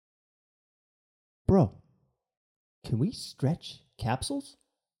Can we stretch capsules?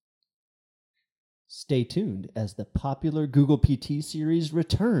 Stay tuned as the popular Google PT series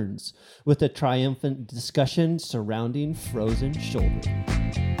returns with a triumphant discussion surrounding frozen shoulder.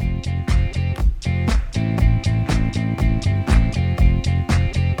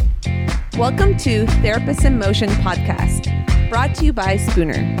 Welcome to Therapists in Motion podcast, brought to you by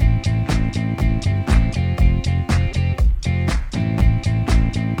Spooner.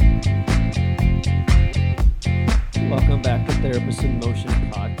 Welcome back to Therapists in Motion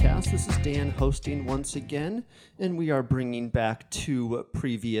podcast. This is Dan hosting once again, and we are bringing back two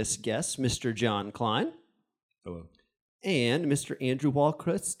previous guests, Mr. John Klein. Hello. And Mr. Andrew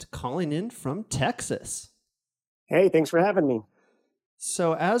Walchrist calling in from Texas. Hey, thanks for having me.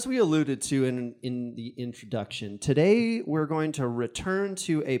 So as we alluded to in the introduction, today we're going to return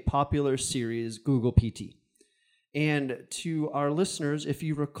to a popular series, Google PT. And to our listeners, if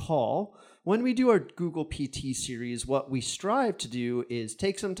you recall, when we do our Google PT series, what we strive to do is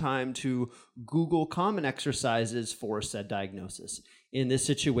take some time to Google common exercises for said diagnosis. In this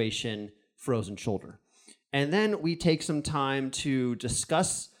situation, frozen shoulder. And then we take some time to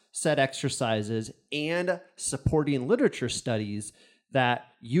discuss said exercises and supporting literature studies that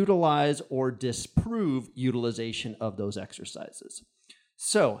utilize or disprove utilization of those exercises.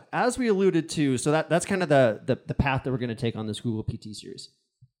 So as we alluded to, that's kind of the path that we're going to take on this Google PT series.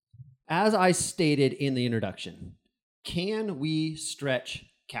 As I stated in the introduction, can we stretch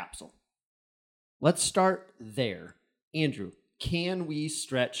capsule? Let's start there. Andrew, can we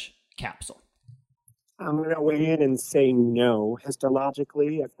stretch capsule? I'm going to weigh in and say no.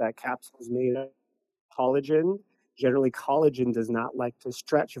 Histologically, if that capsule is made of collagen, generally collagen does not like to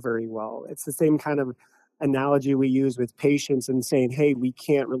stretch very well. It's the same kind of analogy we use with patients and saying, hey, we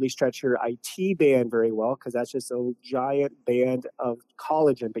can't really stretch your IT band very well because that's just a giant band of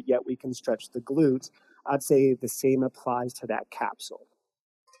collagen, but yet we can stretch the glutes. I'd say the same applies to that capsule.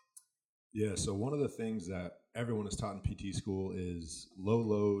 Yeah, so one of the things that everyone is taught in PT school is low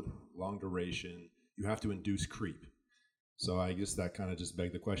load, long duration. You have to induce creep. So I guess that kind of just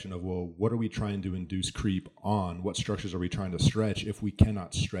begs the question of, well, what are we trying to induce creep on? What structures are we trying to stretch if we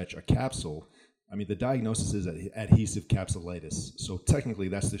cannot stretch a capsule? I mean, the diagnosis is adhesive capsulitis. So technically,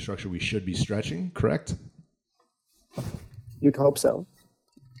 that's the structure we should be stretching, correct? You'd hope so.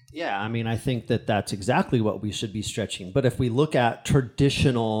 Yeah, I mean, I think that that's exactly what we should be stretching. But if we look at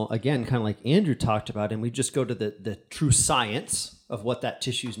traditional, again, kind of like Andrew talked about, and we just go to the true science of what that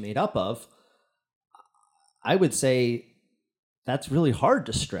tissue is made up of, I would say that's really hard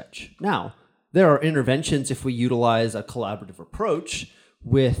to stretch. Now, there are interventions if we utilize a collaborative approach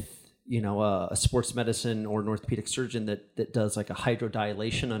with a sports medicine or an orthopedic surgeon that does like a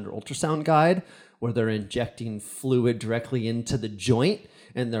hydrodilation under ultrasound guide, where they're injecting fluid directly into the joint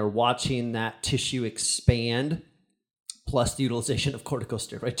and they're watching that tissue expand, plus the utilization of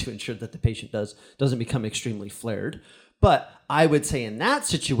corticosteroid to ensure that the patient doesn't become extremely flared. But I would say in that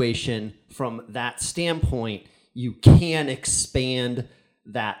situation, from that standpoint, you can expand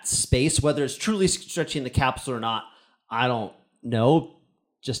that space. Whether it's truly stretching the capsule or not, I don't know.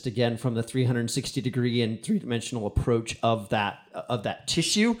 Just again, from the 360-degree and three-dimensional approach of that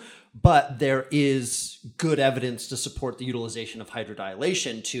tissue. But there is good evidence to support the utilization of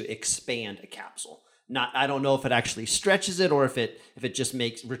hydrodilation to expand a capsule. I don't know if it actually stretches it or if it just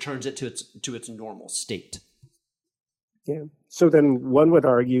returns it to its normal state. Yeah. So then one would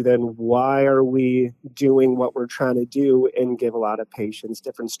argue, then why are we doing what we're trying to do and give a lot of patients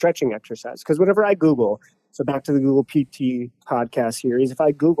different stretching exercises? Because whenever I Google, so back to the Google PT podcast series, if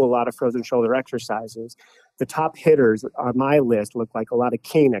I Google a lot of frozen shoulder exercises, the top hitters on my list look like a lot of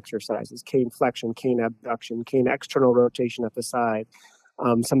cane exercises, cane flexion, cane abduction, cane external rotation at the side,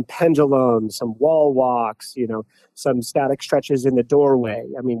 some pendulums, some wall walks, some static stretches in the doorway.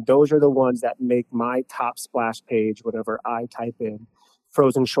 I mean, those are the ones that make my top splash page whenever I type in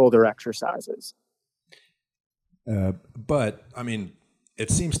frozen shoulder exercises. But I mean,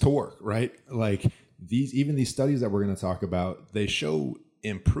 it seems to work, right? Like these studies that we're going to talk about, they show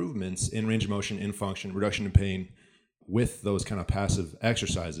improvements in range of motion, in function, reduction in pain with those kind of passive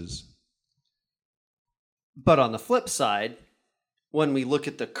exercises. But on the flip side, when we look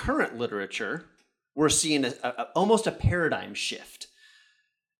at the current literature, we're seeing almost a paradigm shift.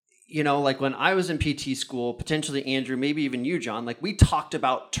 Like when I was in PT school, potentially Andrew, maybe even you, John, like we talked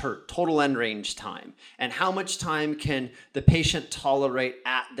about TERT, total end range time, and how much time can the patient tolerate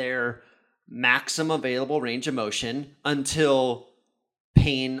at their maximum available range of motion until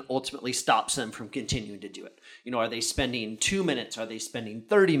pain ultimately stops them from continuing to do it. Are they spending 2 minutes? Are they spending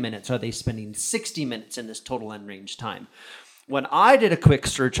 30 minutes? Are they spending 60 minutes in this total end range time? when I did a quick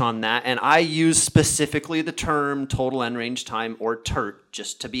search on that, and I used specifically the term total end range time, or TERT,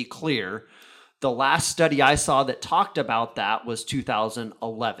 just to be clear, the last study I saw that talked about that was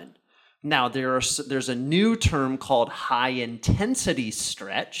 2011. Now, there's a new term called high intensity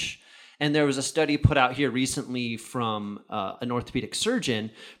stretch, and there was a study put out here recently from an orthopedic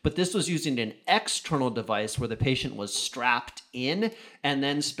surgeon, but this was using an external device where the patient was strapped in and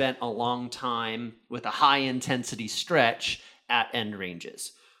then spent a long time with a high intensity stretch at end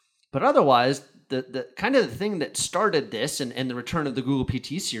ranges. But otherwise, the kind of the thing that started this and the return of the Google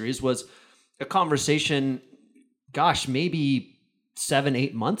PT series was a conversation, maybe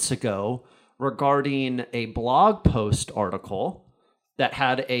 7-8 months ago, regarding a blog post article that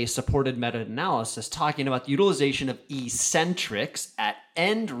had a supported meta-analysis talking about the utilization of eccentrics at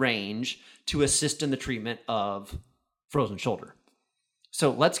end range to assist in the treatment of frozen shoulder.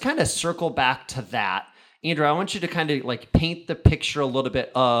 So let's kind of circle back to that. Andrew, I want you to kind of like paint the picture a little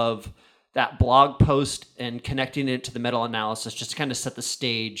bit of that blog post and connecting it to the meta-analysis, just to kind of set the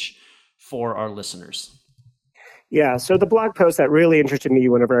stage for our listeners. Yeah, so the blog post that really interested me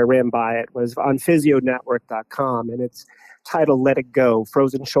whenever I ran by it was on physionetwork.com, and it's titled Let It Go,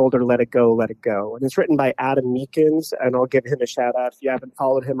 Frozen Shoulder, Let It Go, Let It Go. And it's written by Adam Meekins, and I'll give him a shout out. If you haven't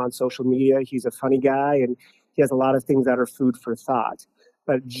followed him on social media, he's a funny guy, and he has a lot of things that are food for thought.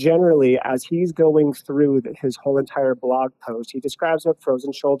 But generally, as he's going through his whole entire blog post, he describes what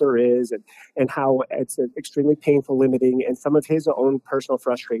frozen shoulder is and how it's extremely painful, limiting, and some of his own personal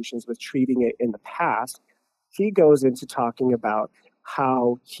frustrations with treating it in the past. He goes into talking about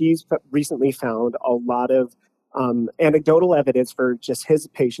how he's recently found a lot of anecdotal evidence for just his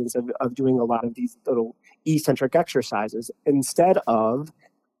patients of doing a lot of these little eccentric exercises instead of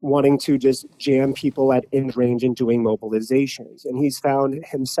wanting to just jam people at end range and doing mobilizations. And he's found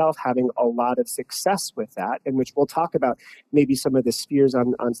himself having a lot of success with that, in which we'll talk about maybe some of the spheres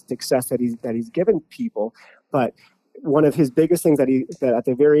on success that he's given people. But one of his biggest things that at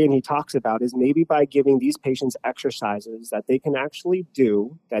the very end he talks about is maybe by giving these patients exercises that they can actually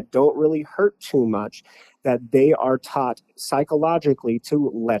do that don't really hurt too much, that they are taught psychologically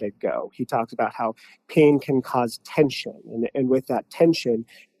to let it go. He talks about how pain can cause tension. And with that tension,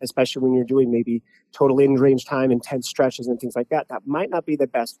 especially when you're doing maybe total end range time, intense stretches and things like that, that might not be the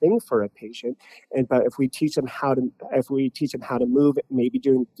best thing for a patient. But if we teach them how to move, maybe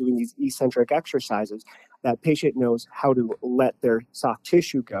doing these eccentric exercises, that patient knows how to let their soft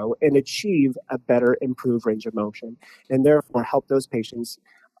tissue go and achieve a better improved range of motion, and therefore help those patients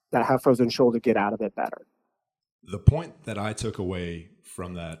that have frozen shoulder get out of it better. The point that I took away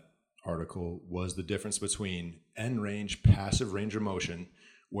from that article was the difference between end range, passive range of motion,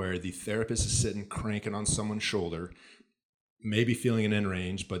 where the therapist is sitting cranking on someone's shoulder, maybe feeling an end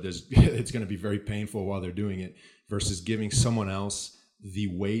range, but it's going to be very painful while they're doing it, versus giving someone else the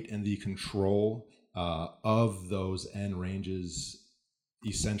weight and the control of those end ranges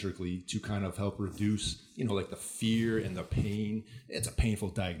eccentrically to kind of help reduce, like the fear and the pain. It's a painful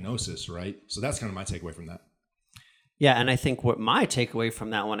diagnosis, right? So that's kind of my takeaway from that. Yeah, and I think what my takeaway from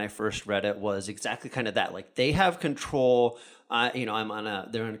that when I first read it was exactly kind of that. Like, they have control. They're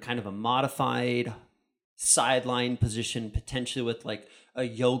in kind of a modified sideline position, potentially with like a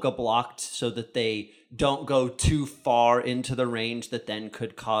yoga blocked, so that they don't go too far into the range that then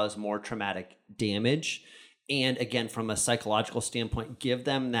could cause more traumatic damage. And again, from a psychological standpoint, give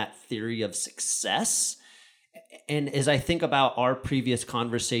them that theory of success. And as I think about our previous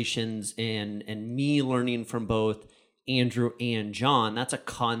conversations and me learning from both Andrew and John, that's a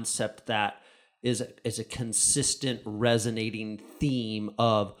concept that is a consistent resonating theme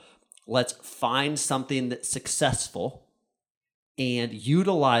of let's find something that's successful and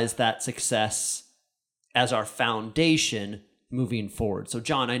utilize that success as our foundation moving forward. So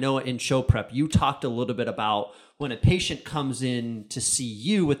John, I know in show prep, you talked a little bit about when a patient comes in to see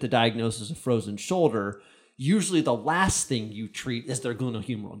you with the diagnosis of frozen shoulder, usually the last thing you treat is their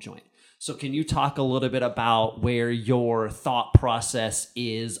glenohumeral joint. So can you talk a little bit about where your thought process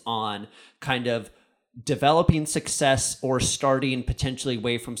is on kind of developing success or starting potentially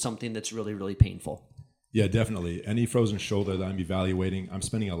away from something that's really, really painful? Yeah, definitely. Any frozen shoulder that I'm evaluating, I'm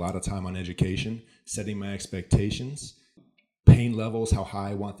spending a lot of time on education, setting my expectations, pain levels, how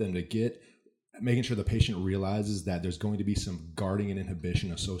high I want them to get, making sure the patient realizes that there's going to be some guarding and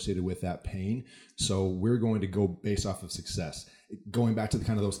inhibition associated with that pain. So we're going to go based off of success. Going back to the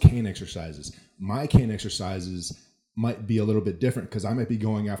kind of those cane exercises, my cane exercises might be a little bit different because I might be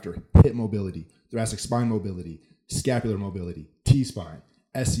going after hip mobility, thoracic spine mobility, scapular mobility, T-spine,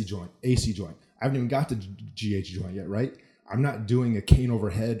 SC joint, AC joint. I haven't even got to GH joint yet, right? I'm not doing a cane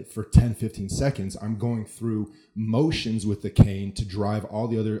overhead for 10, 15 seconds. I'm going through motions with the cane to drive all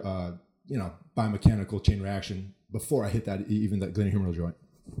the other, biomechanical chain reaction before I hit that glenohumeral joint.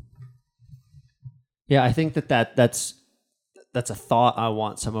 Yeah, I think that's a thought I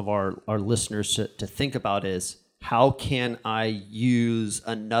want some of our listeners to think about is, how can I use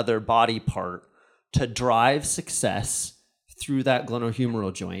another body part to drive success through that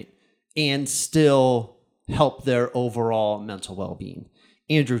glenohumeral joint and still help their overall mental well-being?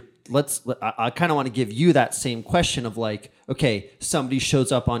 Andrew, I kind of want to give you that same question of like, okay, somebody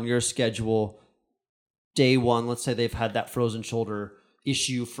shows up on your schedule day one, let's say they've had that frozen shoulder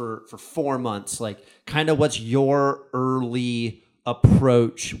issue for 4 months, like kind of what's your early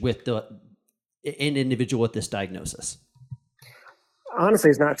approach with an individual with this diagnosis? Honestly,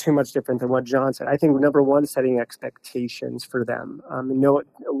 it's not too much different than what John said. I think number one, setting expectations for them.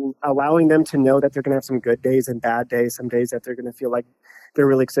 Allowing them to know that they're going to have some good days and bad days, some days that they're going to feel like they're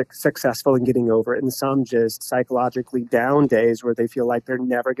really successful in getting over it, and some just psychologically down days where they feel like they're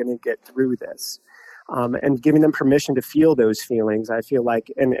never going to get through this. And giving them permission to feel those feelings, I feel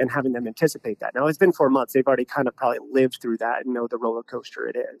like, and having them anticipate that. Now, it's been 4 months. They've already kind of probably lived through that and know the roller coaster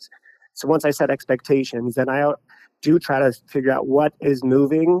it is. So once I set expectations, then I do try to figure out what is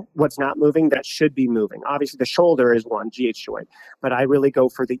moving, what's not moving that should be moving. Obviously, the shoulder is one, GH joint, but I really go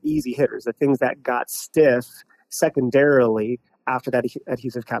for the easy hitters, the things that got stiff secondarily after that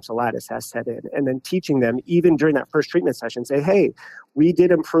adhesive capsulitis has set in. And then teaching them, even during that first treatment session, say, hey, we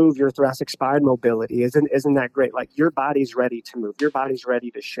did improve your thoracic spine mobility. Isn't that great? Like, your body's ready to move. Your body's ready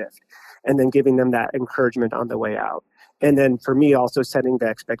to shift. And then giving them that encouragement on the way out. And then for me, also setting the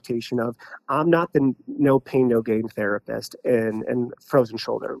expectation of, I'm not the no pain, no gain therapist in frozen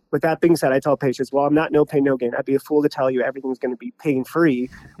shoulder. With that being said, I tell patients, well, I'm not no pain, no gain. I'd be a fool to tell you everything's going to be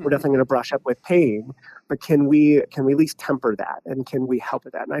pain-free. We're definitely going to brush up with pain. But can we at least temper that? And can we help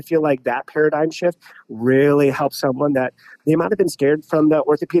with that? And I feel like that paradigm shift really helps someone that they might have been scared from the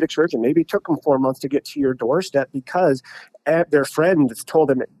orthopedic surgeon. Maybe it took them 4 months to get to your doorstep because their friend told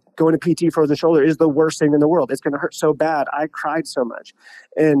them going to PT frozen shoulder is the worst thing in the world. It's going to hurt so bad. I cried so much.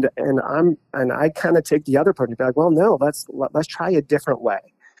 And I kind of take the other part and be like, well, no, let's try a different way.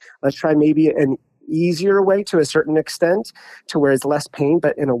 Let's try maybe an easier way to a certain extent to where it's less pain,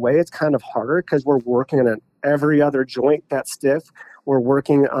 but in a way it's kind of harder because we're working on every other joint that's stiff. We're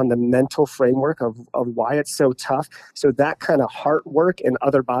working on the mental framework of why it's so tough. So that kind of heart work and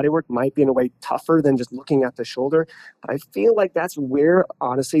other body work might be in a way tougher than just looking at the shoulder. But I feel like that's where,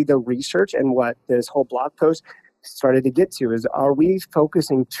 honestly, the research and what this whole blog post started to get to is, are we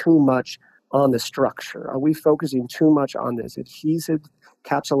focusing too much on the structure? Are we focusing too much on this adhesive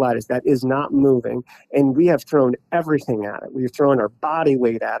capsulitis that is not moving? And we have thrown everything at it. We've thrown our body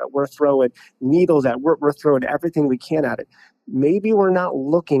weight at it. We're throwing needles at it. We're throwing everything we can at it. Maybe we're not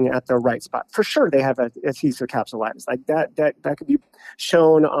looking at the right spot. For sure, they have adhesive capsulitis. Like that could be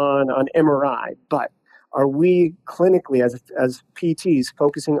shown on MRI. But are we clinically, as PTs,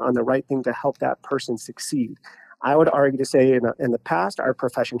 focusing on the right thing to help that person succeed? I would argue to say in the past, our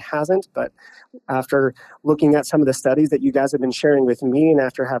profession hasn't, but after looking at some of the studies that you guys have been sharing with me and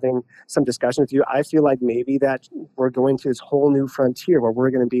after having some discussion with you, I feel like maybe that we're going to this whole new frontier where we're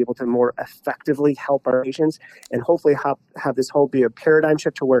going to be able to more effectively help our patients and hopefully have this whole be a paradigm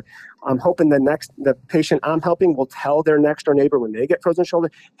shift to where I'm hoping the patient I'm helping will tell their next door neighbor when they get frozen shoulder,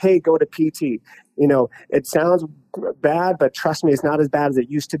 hey, go to PT. It sounds bad, but trust me, it's not as bad as it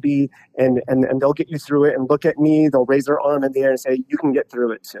used to be. And they'll get you through it and look at me. They'll raise their arm in the air and say, you can get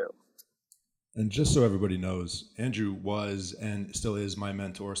through it too. And just so everybody knows, Andrew was and still is my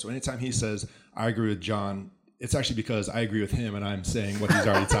mentor. So anytime he says, I agree with John, it's actually because I agree with him and I'm saying what he's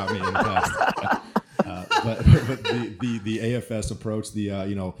already taught me in the past. But the AFS approach,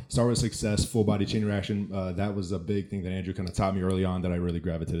 the start with success, full body chain reaction, that was a big thing that Andrew kind of taught me early on that I really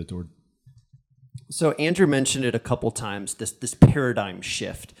gravitated toward. So Andrew mentioned it a couple times, this paradigm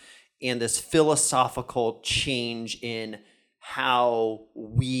shift and this philosophical change in how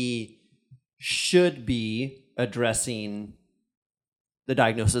we should be addressing the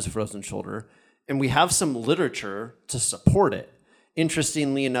diagnosis of frozen shoulder. And we have some literature to support it.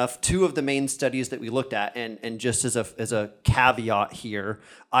 Interestingly enough, two of the main studies that we looked at, and just as a caveat here,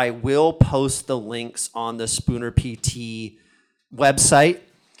 I will post the links on the Spooner PT website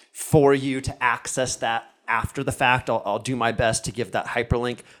for you to access that after the fact. I'll do my best to give that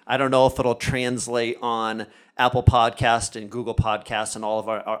hyperlink. I don't know if it'll translate on Apple Podcast and Google Podcasts and all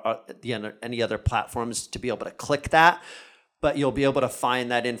of any other platforms to be able to click that, but you'll be able to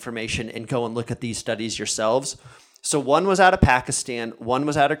find that information and go and look at these studies yourselves. So one was out of Pakistan, one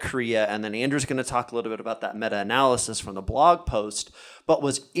was out of Korea, and then Andrew's going to talk a little bit about that meta-analysis from the blog post. But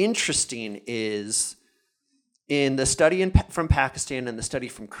what's interesting is in the study from Pakistan and the study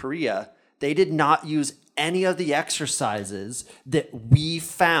from Korea, they did not use any of the exercises that we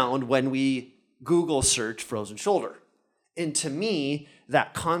found when we Google search frozen shoulder. And to me,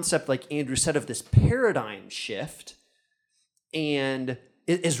 that concept, like Andrew said, of this paradigm shift, and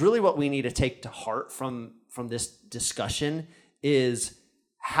it is really what we need to take to heart from this discussion, is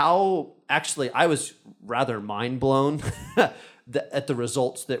how actually I was rather mind blown at the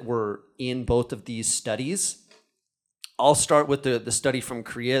results that were in both of these studies. I'll start with the study from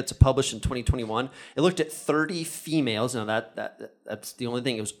Korea. It's published in 2021. It looked at 30 females. Now that's the only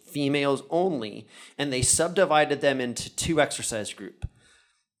thing. It was females only. And they subdivided them into two exercise groups.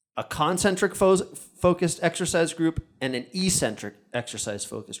 A concentric focused exercise group and an eccentric exercise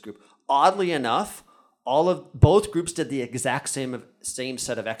focused group. Oddly enough, both groups did the exact same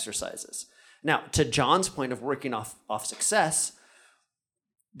set of exercises. Now, to John's point of working off success,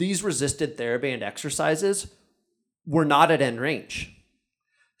 these resisted TheraBand exercises were not at end range.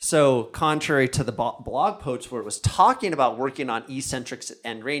 So contrary to the blog post where it was talking about working on eccentrics at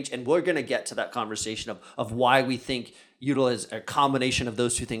end range, and we're going to get to that conversation of why we think utilize a combination of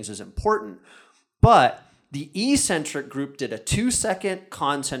those two things is important. But the eccentric group did a 2-second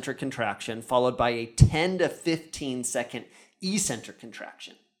concentric contraction followed by a 10 to 15 second eccentric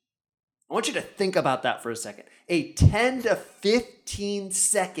contraction. I want you to think about that for a second. A 10 to 15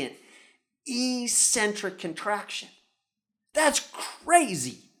 second eccentric contraction. That's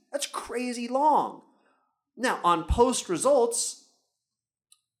crazy. That's crazy long. Now, on post results,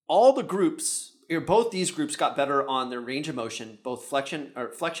 all the groups, or both these groups, got better on their range of motion, both flexion,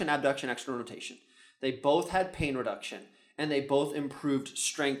 abduction, external rotation. They both had pain reduction, and they both improved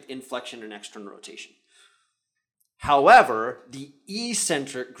strength in flexion and external rotation. However, the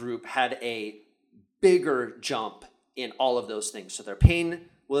eccentric group had a bigger jump in all of those things. So their pain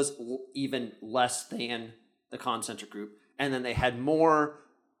was even less than the concentric group. And then they had more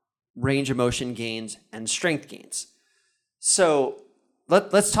range of motion gains and strength gains. So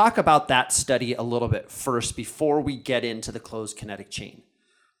let's talk about that study a little bit first before we get into the closed kinetic chain.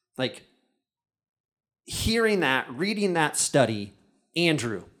 Like hearing that, reading that study,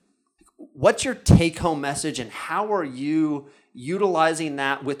 Andrew, what's your take-home message and how are you utilizing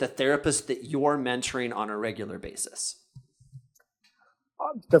that with the therapist that you're mentoring on a regular basis?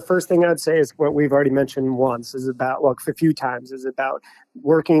 The first thing I'd say is what we've already mentioned once is about, well, a few times, is about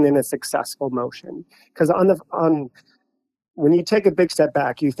working in a successful motion. Because when you take a big step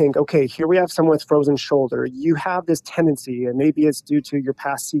back, you think, okay, here we have someone with frozen shoulder. You have this tendency, and maybe it's due to your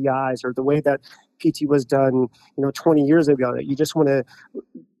past CIs or the way that PT was done, 20 years ago, that you just want to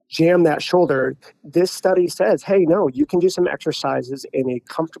jam that shoulder. This study says, hey, no, you can do some exercises in a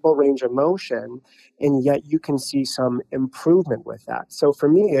comfortable range of motion, and yet you can see some improvement with that. So for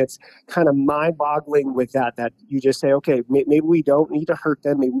me, it's kind of mind-boggling with that you just say, okay, maybe we don't need to hurt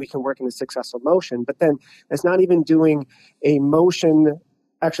them. Maybe we can work in a successful motion. But then it's not even doing a motion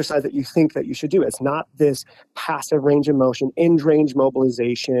exercise that you think that you should do. It's not this passive range of motion, end range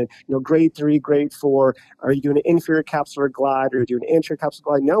mobilization, grade 3, grade 4. Are you doing an inferior capsular glide? Are you doing an anterior capsular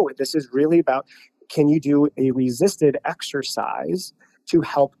glide? No, this is really about, can you do a resisted exercise to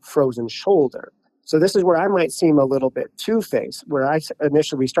help frozen shoulder? So this is where I might seem a little bit two-faced, where I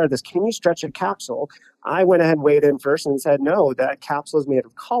initially started this. Can you stretch a capsule? I went ahead and weighed in first and said, no, that capsule is made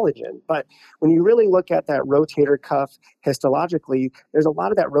of collagen. But when you really look at that rotator cuff histologically, there's a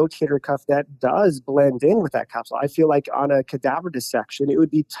lot of that rotator cuff that does blend in with that capsule. I feel like on a cadaver dissection, it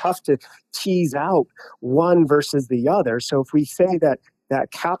would be tough to tease out one versus the other. So if we say that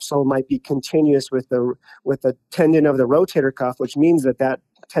capsule might be continuous with the tendon of the rotator cuff, which means that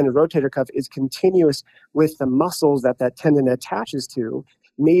tendon rotator cuff is continuous with the muscles that tendon attaches to.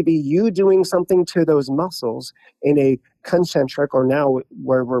 Maybe you doing something to those muscles in a concentric, or now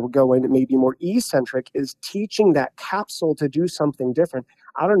where we're going maybe more eccentric, is teaching that capsule to do something different.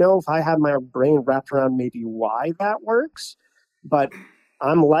 I don't know if I have my brain wrapped around maybe why that works, but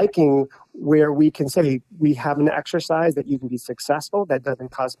I'm liking where we can say we have an exercise that you can be successful, that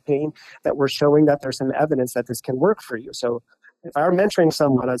doesn't cause pain, that we're showing that there's some evidence that this can work for you. So if I were mentoring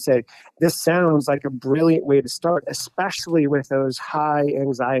someone, I'd say, this sounds like a brilliant way to start, especially with those high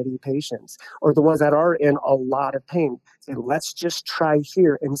anxiety patients or the ones that are in a lot of pain. Say, let's just try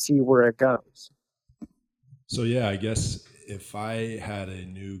here and see where it goes. So yeah, I guess if I had a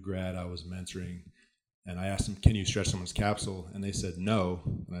new grad I was mentoring and I asked them, can you stretch someone's capsule? And they said no.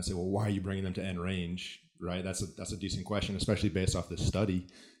 And I said, well, why are you bringing them to end range? right? That's a decent question, especially based off this study.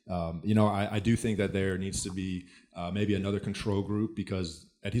 I do think that there needs to be maybe another control group, because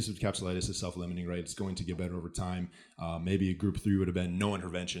adhesive capsulitis is self-limiting, right? It's going to get better over time. Maybe a group 3 would have been no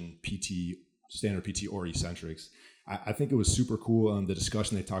intervention, PT, standard PT, or eccentrics. I think it was super cool on the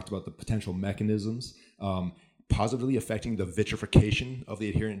discussion. They talked about the potential mechanisms positively affecting the vitrification of the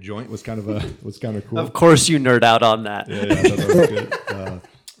adherent joint was kind of cool. Of course, you nerd out on that. Yeah, I thought that was good.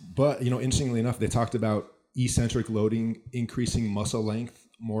 But interestingly enough, they talked about eccentric loading increasing muscle length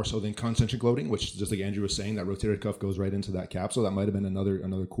more so than concentric loading, which, just like Andrew was saying, that rotator cuff goes right into that capsule. That might have been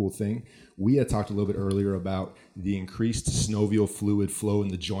another cool thing. We had talked a little bit earlier about the increased synovial fluid flow in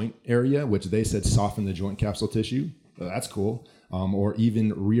the joint area, which they said softened the joint capsule tissue. So that's cool. Or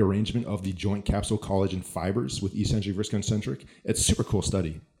even rearrangement of the joint capsule collagen fibers with eccentric versus concentric. It's a super cool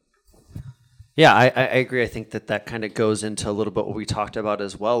study. Yeah, I agree. I think that kind of goes into a little bit what we talked about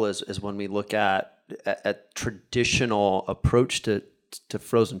as well as when we look at traditional approach to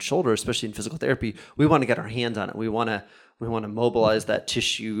frozen shoulder, especially in physical therapy. We want to get our hands on it. We want to mobilize that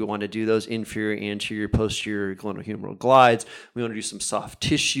tissue. We want to do those inferior, anterior, posterior glenohumeral glides. We want to do some soft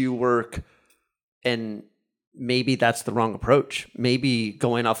tissue work. And maybe that's the wrong approach. Maybe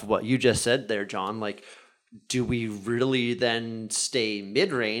going off of what you just said there, John, like, do we really then stay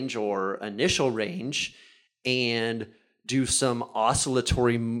mid-range or initial range and do some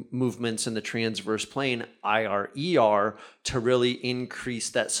oscillatory movements in the transverse plane, IR-ER, to really increase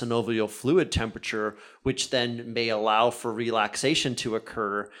that synovial fluid temperature, which then may allow for relaxation to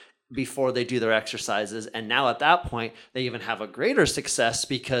occur before they do their exercises. And now at that point, they even have a greater success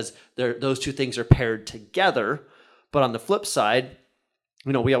because those two things are paired together. But on the flip side,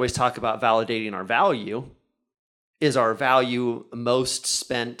 we always talk about validating our value. Is our value most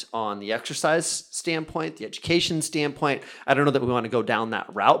spent on the exercise standpoint, the education standpoint? I don't know that we want to go down that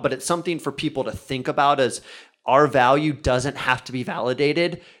route, but it's something for people to think about, as our value doesn't have to be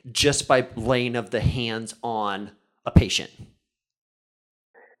validated just by laying of the hands on a patient.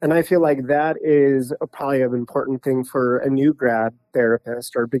 And I feel like that is probably an important thing for a new grad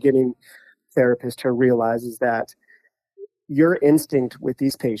therapist or beginning therapist to realize, is that your instinct with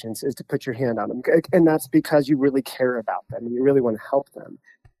these patients is to put your hand on them. And that's because you really care about them and you really want to help them.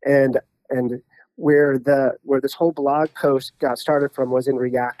 And where this whole blog post got started from was in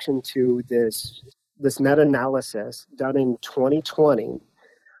reaction to this meta-analysis done in 2020.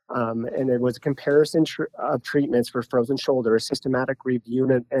 And it was a comparison of treatments for frozen shoulder, a systematic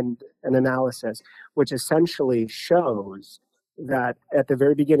review and analysis, which essentially shows that at the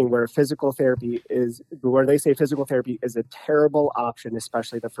very beginning, where they say physical therapy is a terrible option,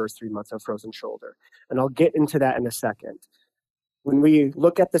 especially the first 3 months of frozen shoulder. And I'll get into that in a second. When we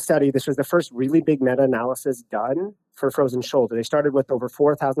look at the study, this was the first really big meta-analysis done for frozen shoulder. They started with over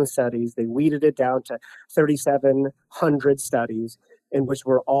 4,000 studies. They weeded it down to 3,700 studies, in which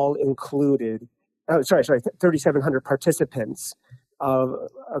were all included, 3,700 participants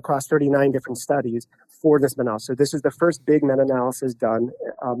across 39 different studies for this meta-analysis. So this is the first big meta-analysis done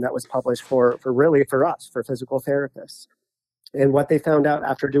that was published for us, for physical therapists. And what they found out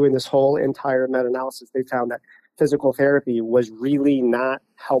after doing this whole entire meta-analysis, they found that physical therapy was really not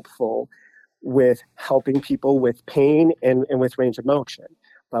helpful with helping people with pain and with range of motion.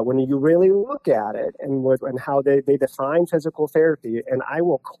 But when you really look at it and how they define physical therapy, and I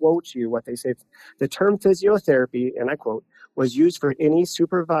will quote you what they say, the term physiotherapy, and I quote, was used for any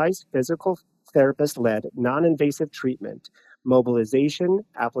supervised physical therapist-led non-invasive treatment, mobilization,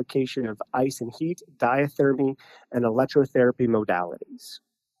 application of ice and heat, diathermy, and electrotherapy modalities.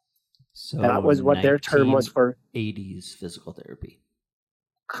 So that was what their term was for. 80s physical therapy.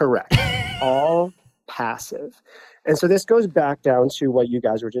 Correct. All passive. And so this goes back down to what you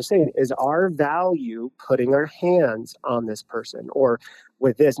guys were just saying, is our value putting our hands on this person, or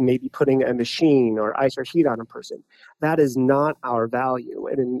with this, maybe putting a machine or ice or heat on a person. That is not our value.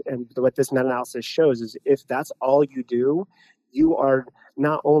 And what this meta-analysis shows is, if that's all you do, you are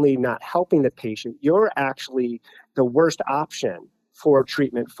not only not helping the patient, you're actually the worst option for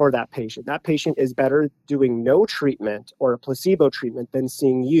treatment for that patient. That patient is better doing no treatment or a placebo treatment than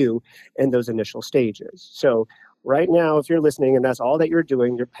seeing you in those initial stages. So right now, if you're listening and that's all that you're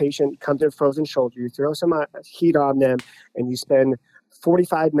doing, your patient comes in frozen shoulder, you throw some heat on them, and you spend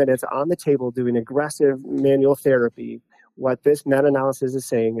 45 minutes on the table doing aggressive manual therapy, what this meta-analysis is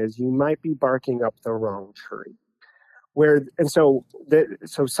saying is you might be barking up the wrong tree. So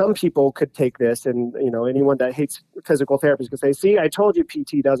some people could take this, and anyone that hates physical therapists could say, "See, I told you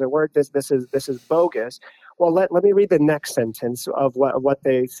PT doesn't work. This is bogus." Well, let me read the next sentence of what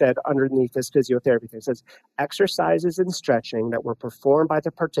they said underneath this physiotherapy thing. It says, exercises and stretching that were performed by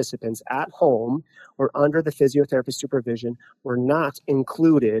the participants at home or under the physiotherapist supervision were not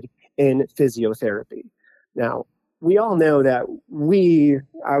included in physiotherapy. Now, we all know that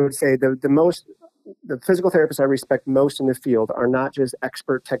I would say the physical therapists I respect most in the field are not just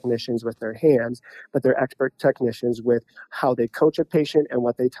expert technicians with their hands, but they're expert technicians with how they coach a patient and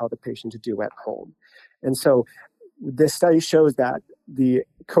what they tell the patient to do at home. And so this study shows that the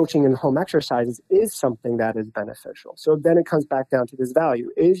coaching in home exercises is something that is beneficial. So then it comes back down to this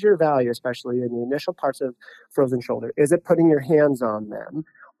value. Is your value, especially in the initial parts of frozen shoulder, is it putting your hands on them,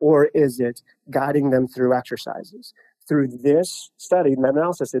 or is it guiding them through exercises? Through this study,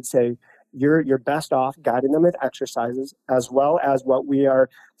 meta-analysis, it'd say you're best off guiding them with exercises, as well as what we are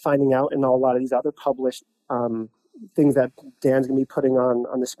finding out in a lot of these other published things that Dan's going to be putting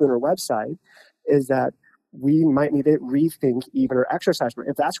on the Spooner website, is that we might need to rethink even our exercise.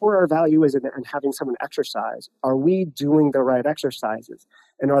 If that's where our value is in having someone exercise, are we doing the right exercises?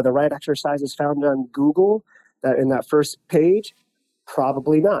 And are the right exercises found on Google that in that first page?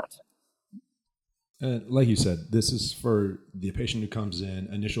 Probably not. Like you said, this is for the patient who comes in,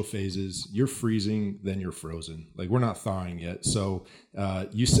 initial phases, you're freezing, then you're frozen. Like, we're not thawing yet. So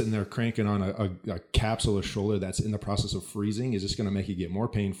you sitting there cranking on a capsule or shoulder that's in the process of freezing is just going to make it get more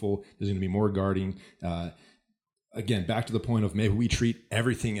painful. There's going to be more guarding. Again, back to the point of maybe we treat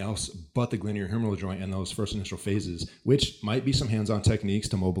everything else but the glenohumeral joint in those first initial phases, which might be some hands-on techniques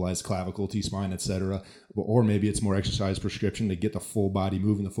to mobilize clavicle, T-spine, etc. Or maybe it's more exercise prescription to get the full body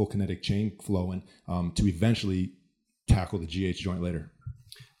moving, the full kinetic chain flowing, to eventually tackle the GH joint later.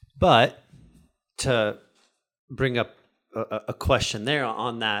 But to bring up a question there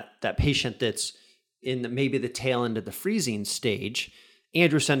on that patient that's in maybe the tail end of the freezing stage,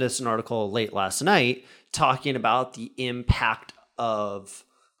 Andrew sent us an article late last night talking about the impact of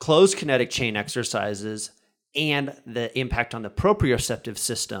closed kinetic chain exercises and the impact on the proprioceptive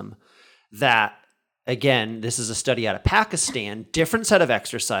system. That, again, this is a study out of Pakistan, different set of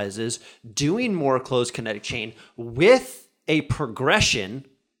exercises, doing more closed kinetic chain with a progression,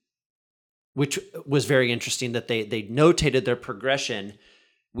 which was very interesting that they notated their progression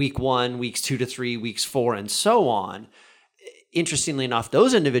week 1, weeks 2 to 3, weeks 4, and so on. Interestingly enough,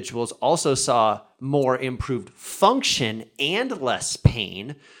 those individuals also saw more improved function and less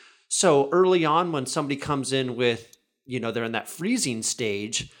pain. So early on, when somebody comes in with, they're in that freezing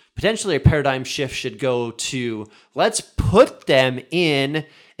stage, potentially a paradigm shift should go to, let's put them in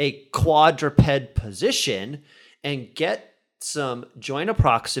a quadruped position and get some joint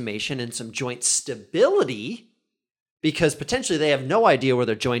approximation and some joint stability, because potentially they have no idea where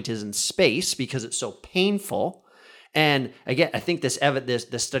their joint is in space because it's so painful. And again, I think this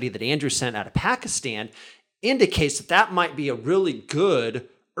study that Andrew sent out of Pakistan indicates that might be a really good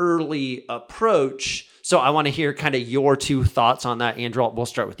early approach. So I want to hear kind of your two thoughts on that, Andrew. We'll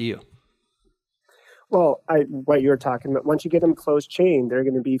start with you. Well, what you're talking about, once you get them closed chain, they're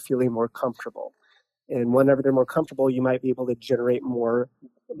going to be feeling more comfortable. And whenever they're more comfortable, you might be able to generate more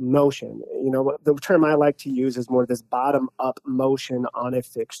motion. The term I like to use is more this bottom-up motion on a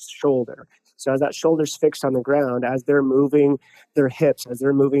fixed shoulder. So as that shoulder's fixed on the ground, as they're moving their hips, as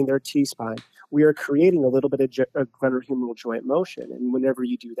they're moving their T-spine, we are creating a little bit of glenohumeral joint motion. And whenever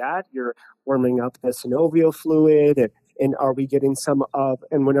you do that, you're warming up the synovial fluid. And are we getting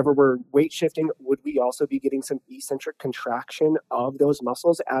and whenever we're weight shifting, would we also be getting some eccentric contraction of those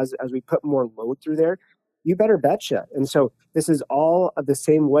muscles as we put more load through there? You better betcha. And so this is all the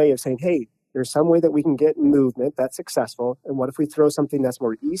same way of saying, hey, there's some way that we can get movement that's successful. And what if we throw something that's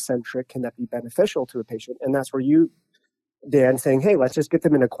more eccentric? Can that be beneficial to a patient? And that's where you, Dan, saying, hey, let's just get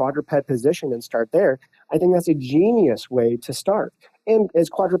them in a quadruped position and start there. I think that's a genius way to start. And is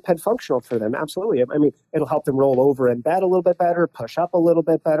quadruped functional for them? Absolutely. I mean, it'll help them roll over in bed a little bit better, push up a little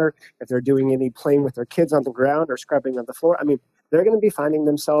bit better. If they're doing any playing with their kids on the ground or scrubbing on the floor, they're going to be finding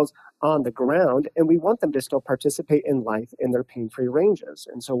themselves on the ground, and we want them to still participate in life in their pain-free ranges.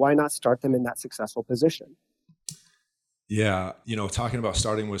 And so why not start them in that successful position? Yeah. Talking about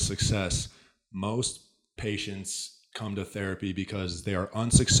starting with success, most patients come to therapy because they are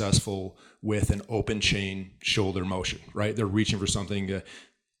unsuccessful with an open chain shoulder motion, right? They're reaching for something.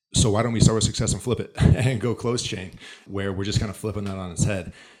 So why don't we start with success and flip it and go closed chain, where we're just kind of flipping that on its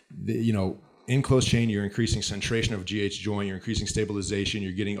head? In closed chain, you're increasing centration of GH joint, you're increasing stabilization,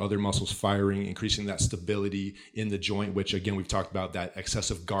 you're getting other muscles firing, increasing that stability in the joint, which again, we've talked about that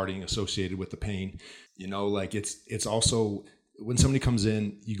excessive guarding associated with the pain. It's also, when somebody comes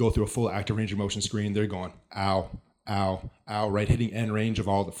in, you go through a full active range of motion screen, they're going, ow, ow, ow, right? Hitting end range of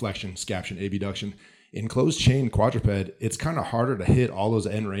all the flexion, scaption, abduction. In closed chain quadruped, it's kind of harder to hit all those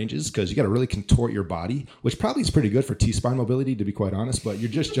end ranges because you got to really contort your body, which probably is pretty good for T-spine mobility, to be quite honest, but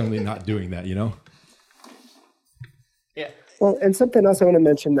you're just generally not doing that, Yeah. Well, and something else I want to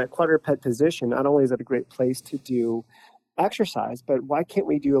mention, that quadruped position, not only is it a great place to do exercise, but why can't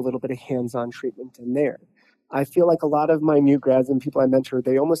we do a little bit of hands-on treatment in there? I feel like a lot of my new grads and people I mentor,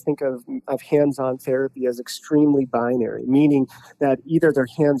 they almost think of hands-on therapy as extremely binary, meaning that either their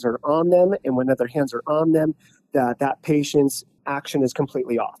hands are on them, and when their hands are on them, that patient's action is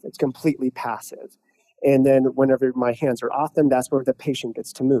completely off. It's completely passive. And then whenever my hands are off them, that's where the patient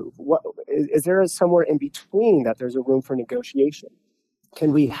gets to move. What is there somewhere in between that there's a room for negotiation?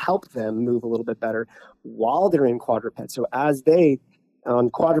 Can we help them move a little bit better while they're in quadruped? So as they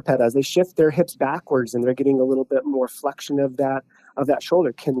on quadruped, as they shift their hips backwards and they're getting a little bit more flexion of that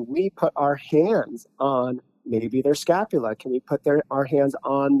shoulder, can we put our hands on maybe their scapula? Can we put our hands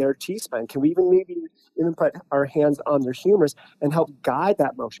on their T-spine? Can we even put our hands on their humerus and help guide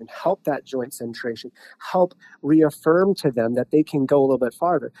that motion, help that joint centration, help reaffirm to them that they can go a little bit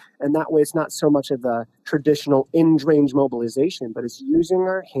farther? And that way it's not so much of a traditional end-range mobilization, but it's using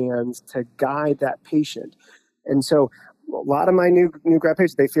our hands to guide that patient. And so a lot of my new grad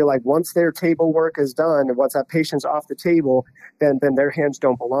patients, they feel like once their table work is done and once that patient's off the table, then their hands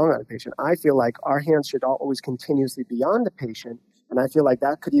don't belong on the patient. I feel like our hands should always continuously be on the patient. And I feel like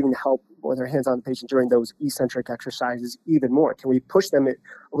that could even help with our hands on the patient during those eccentric exercises even more. Can we push them a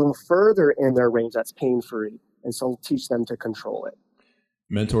little further in their range that's pain-free and so teach them to control it?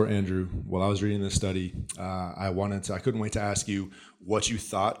 Mentor Andrew, while I was reading this study, I couldn't wait to ask you what you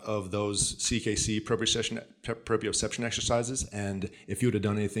thought of those CKC proprioception exercises, and if you would have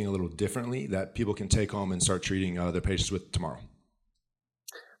done anything a little differently that people can take home and start treating their patients with tomorrow.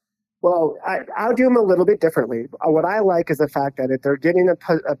 Well, I'll do them a little bit differently. What I like is the fact that if they're getting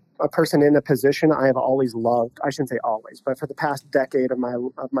a person in a position I have always loved, I shouldn't say always, but for the past decade of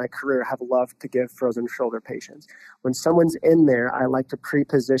my career, I have loved to give frozen shoulder patients. When someone's in there, I like to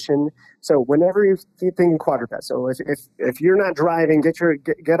pre-position. So whenever you think quadruped, so if you're not driving,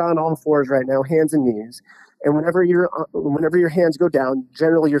 get on all fours right now, hands and knees. And whenever your hands go down,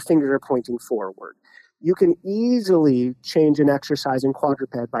 generally your fingers are pointing forward. You can easily change an exercise in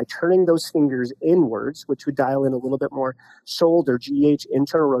quadruped by turning those fingers inwards, which would dial in a little bit more shoulder, GH,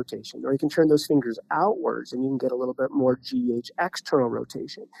 internal rotation. Or you can turn those fingers outwards and you can get a little bit more GH, external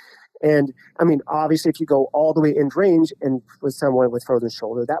rotation. And I mean, obviously, if you go all the way in range and with someone with frozen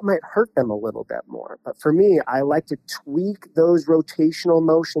shoulder, that might hurt them a little bit more. But for me, I like to tweak those rotational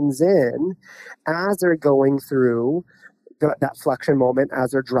motions in as they're going through that flexion moment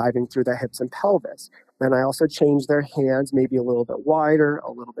as they're driving through the hips and pelvis. Then I also change their hands maybe a little bit wider,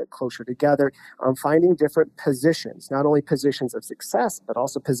 a little bit closer together. I'm finding different positions, not only positions of success, but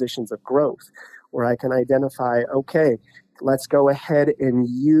also positions of growth, where I can identify, okay, let's go ahead and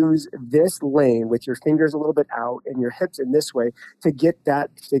use this lane with your fingers a little bit out and your hips in this way to get that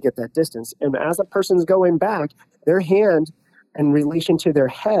distance. And as a person's going back, their hand in relation to their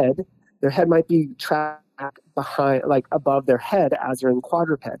head might be tracked behind, like above their head as they're in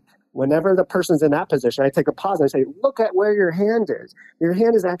quadruped. Whenever the person's in that position, I take a pause and I say, look at where your hand is. Your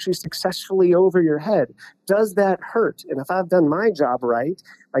hand is actually successfully over your head. Does that hurt? And if I've done my job right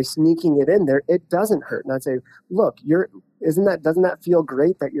by sneaking it in there, it doesn't hurt. And I'd say, look, doesn't that feel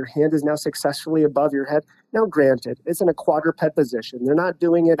great that your hand is now successfully above your head? Now, granted, it's in a quadruped position. They're not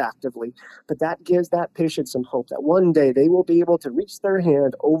doing it actively, but that gives that patient some hope that one day they will be able to reach their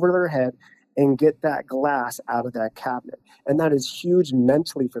hand over their head and get that glass out of that cabinet. And that is huge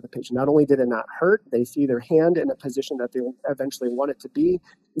mentally for the patient. Not only did it not hurt, they see their hand in a position that they eventually want it to be.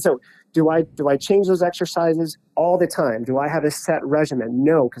 And so do I change those exercises all the time? Do I have a set regimen?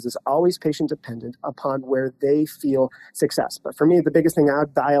 No, because it's always patient dependent upon where they feel success. But for me, the biggest thing I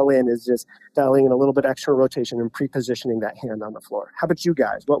would dial in is just dialing in a little bit extra rotation and pre-positioning that hand on the floor. How about you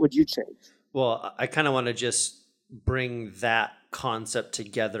guys? What would you change? Well, I kind of want to just bring that concept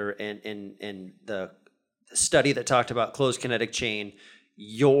together in the study that talked about closed kinetic chain,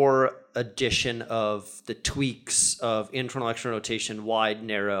 your addition of the tweaks of internal external rotation, wide,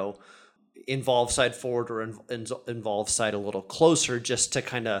 narrow, involve side forward or involve side a little closer, just to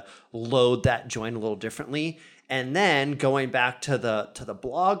kind of load that joint a little differently. And then going back to the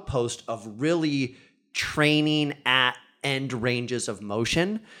blog post of really training at end ranges of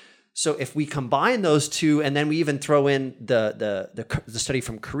motion. So if we combine those two, and then we even throw in the study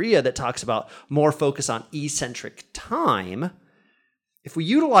from Korea that talks about more focus on eccentric time, if we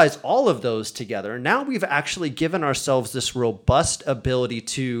utilize all of those together, now we've actually given ourselves this robust ability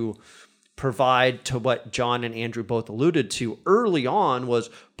to provide to what John and Andrew both alluded to early on, was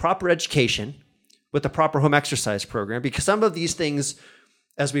proper education, with the proper home exercise program, because some of these things,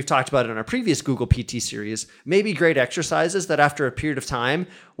 as we've talked about in our previous Google PT series, may be great exercises that after a period of time,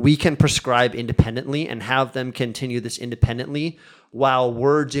 we can prescribe independently and have them continue this independently while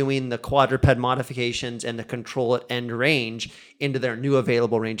we're doing the quadruped modifications and the control at end range into their new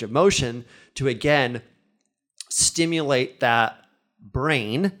available range of motion to, again, stimulate that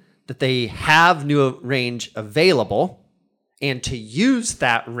brain that they have new range available, and to use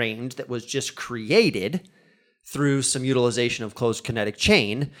that range that was just created through some utilization of closed kinetic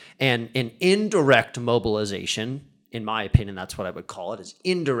chain and an indirect mobilization. In my opinion, that's what I would call it, is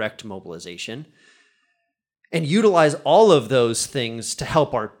indirect mobilization, and utilize all of those things to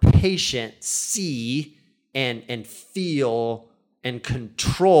help our patient see and feel and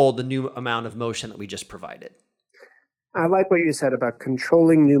control the new amount of motion that we just provided. I like what you said about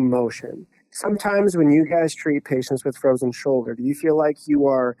controlling new motion. Sometimes when you guys treat patients with frozen shoulder, do you feel like you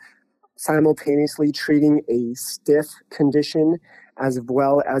are simultaneously treating a stiff condition as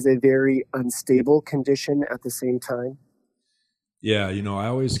well as a very unstable condition at the same time? Yeah, I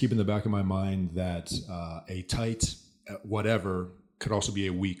always keep in the back of my mind that a tight whatever could also be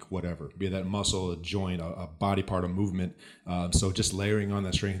a weak whatever, be that muscle, a joint, a body part, a movement. So just layering on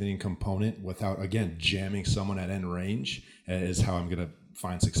that strengthening component without, again, jamming someone at end range is how I'm going to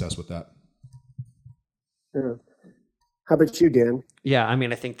find success with that. Yeah. How about you, Dan? Yeah, I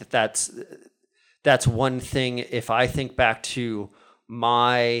mean, I think that's one thing. If I think back to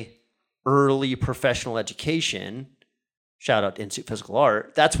my early professional education, shout out to Institute of Physical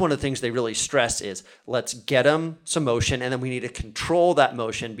Art, that's one of the things they really stress is let's get them some motion, and then we need to control that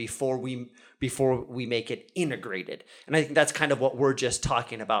motion before we make it integrated. And I think that's kind of what we're just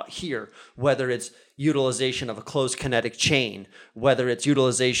talking about here, whether it's utilization of a closed kinetic chain, whether it's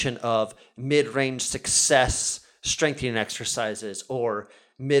utilization of mid-range success strengthening exercises or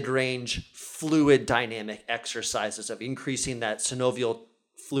mid-range fluid dynamic exercises of increasing that synovial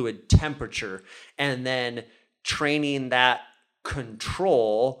fluid temperature, and then training that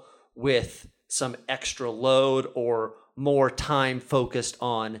control with some extra load or more time focused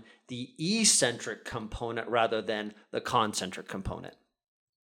on the eccentric component rather than the concentric component.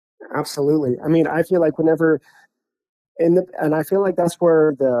 Absolutely. I mean, I feel like and I feel like that's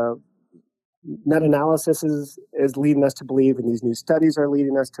where the meta-analysis is leading us to believe, and these new studies are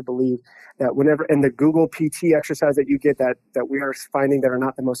leading us to believe that whenever, and the Google PT exercise that you get that we are finding that are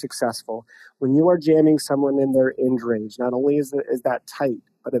not the most successful, when you are jamming someone in their end range, not only is that tight,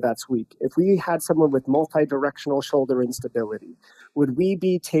 but that's weak. If we had someone with multi-directional shoulder instability, would we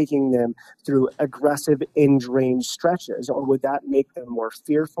be taking them through aggressive end range stretches, or would that make them more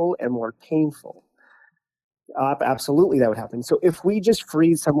fearful and more painful? Absolutely, that would happen. So if we just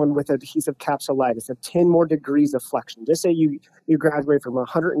freeze someone with adhesive capsulitis of 10 more degrees of flexion, just say you graduate from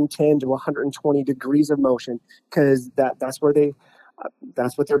 110 to 120 degrees of motion, because that's what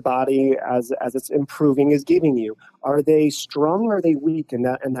their body as it's improving is giving you. Are they strong or are they weak in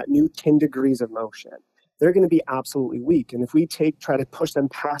that new 10 degrees of motion? They're going to be absolutely weak. And if we try to push them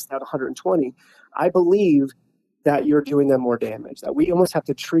past that 120, I believe that you're doing them more damage, that we almost have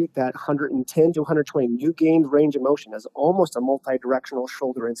to treat that 110 to 120 new gained range of motion as almost a multi-directional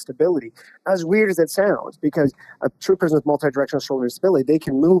shoulder instability. As weird as it sounds, because a true person with multi-directional shoulder instability, they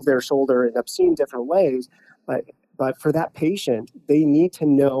can move their shoulder in obscene different ways, but for that patient, they need to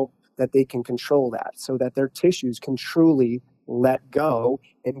know that they can control that so that their tissues can truly let go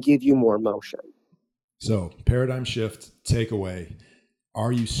and give you more motion. So paradigm shift, takeaway.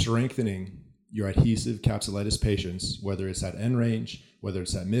 Are you strengthening your adhesive capsulitis patients, whether it's at end range, whether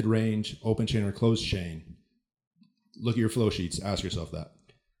it's at mid range, open chain or closed chain? Look at your flow sheets. Ask yourself that.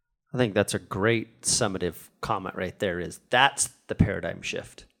 I think that's a great summative comment right there. That's the paradigm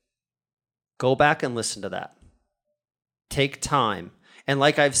shift. Go back and listen to that. Take time. And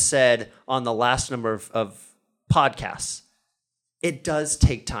like I've said on the last number of podcasts, it does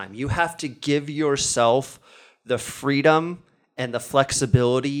take time. You have to give yourself the freedom and the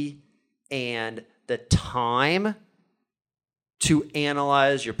flexibility and the time to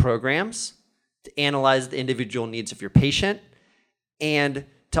analyze your programs, to analyze the individual needs of your patient, and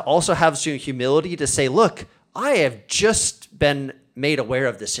to also have some humility to say, look, I have just been made aware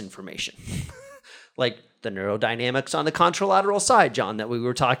of this information. Like the neurodynamics on the contralateral side, John, that we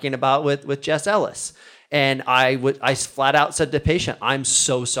were talking about with Jess Ellis. And I flat out said to the patient, I'm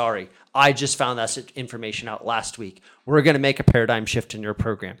so sorry. I just found that information out last week. We're going to make a paradigm shift in your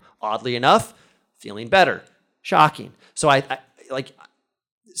program. Oddly enough, feeling better. Shocking. So I like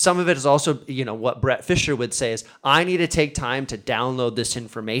some of it is also, what Brett Fisher would say is I need to take time to download this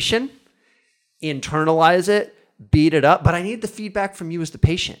information, internalize it, beat it up, but I need the feedback from you as the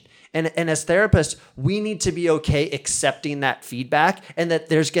patient. And as therapists, we need to be okay accepting that feedback, and that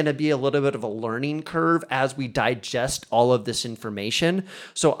there's going to be a little bit of a learning curve as we digest all of this information.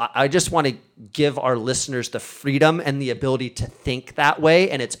 So I just want to give our listeners the freedom and the ability to think that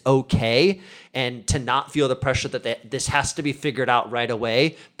way, and it's okay, and to not feel the pressure that this has to be figured out right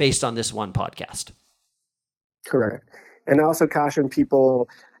away based on this one podcast. Correct. And I also caution people,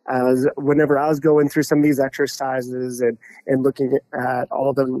 as whenever I was going through some of these exercises and looking at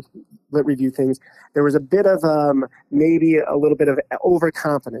all the lit review things, there was a bit of maybe a little bit of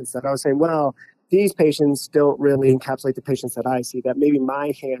overconfidence that I was saying, well, these patients don't really encapsulate the patients that I see, that maybe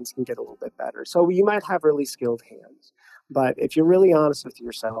my hands can get a little bit better. So you might have really skilled hands, but if you're really honest with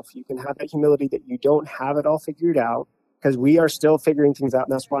yourself, you can have that humility that you don't have it all figured out, because we are still figuring things out.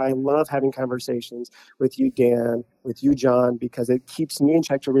 And that's why I love having conversations with you, Dan, with you, John, because it keeps me in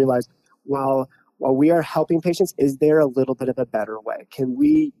check to realize, while we are helping patients, is there a little bit of a better way? Can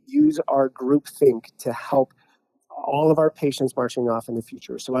we use our group think to help all of our patients marching off in the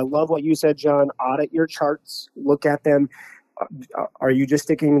future? So I love what you said, John. Audit your charts, look at them. Are you just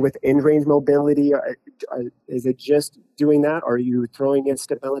sticking with end-range mobility? Is it just doing that? Or are you throwing in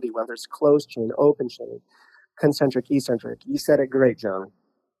stability, whether it's closed chain, open chain, concentric, eccentric? You said it great, John.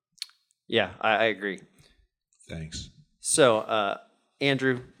 Yeah, I agree. Thanks. So,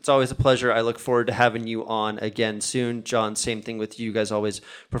 Andrew, it's always a pleasure. I look forward to having you on again soon. John, same thing with you. You guys always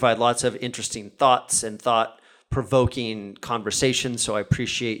provide lots of interesting thoughts and thought-provoking conversations. So I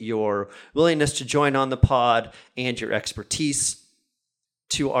appreciate your willingness to join on the pod and your expertise.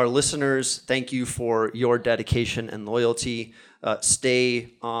 To our listeners, thank you for your dedication and loyalty.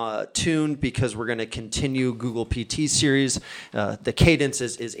 Stay tuned, because we're going to continue Google PT series. The cadence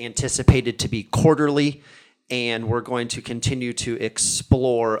is anticipated to be quarterly, and we're going to continue to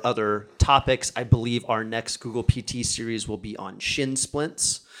explore other topics. I believe our next Google PT series will be on shin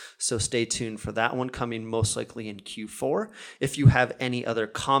splints. So stay tuned for that one, coming most likely in Q4. If you have any other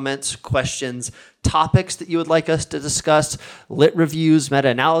comments, questions, topics that you would like us to discuss, lit reviews,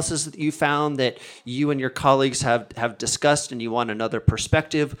 meta-analysis that you found that you and your colleagues have discussed and you want another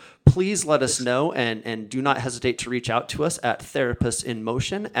perspective, please let us know, and do not hesitate to reach out to us at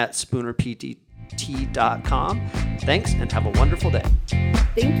therapistinmotion@spoonerpt.com. Thanks, and have a wonderful day.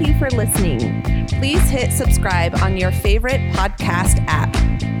 Thank you for listening. Please hit subscribe on your favorite podcast app.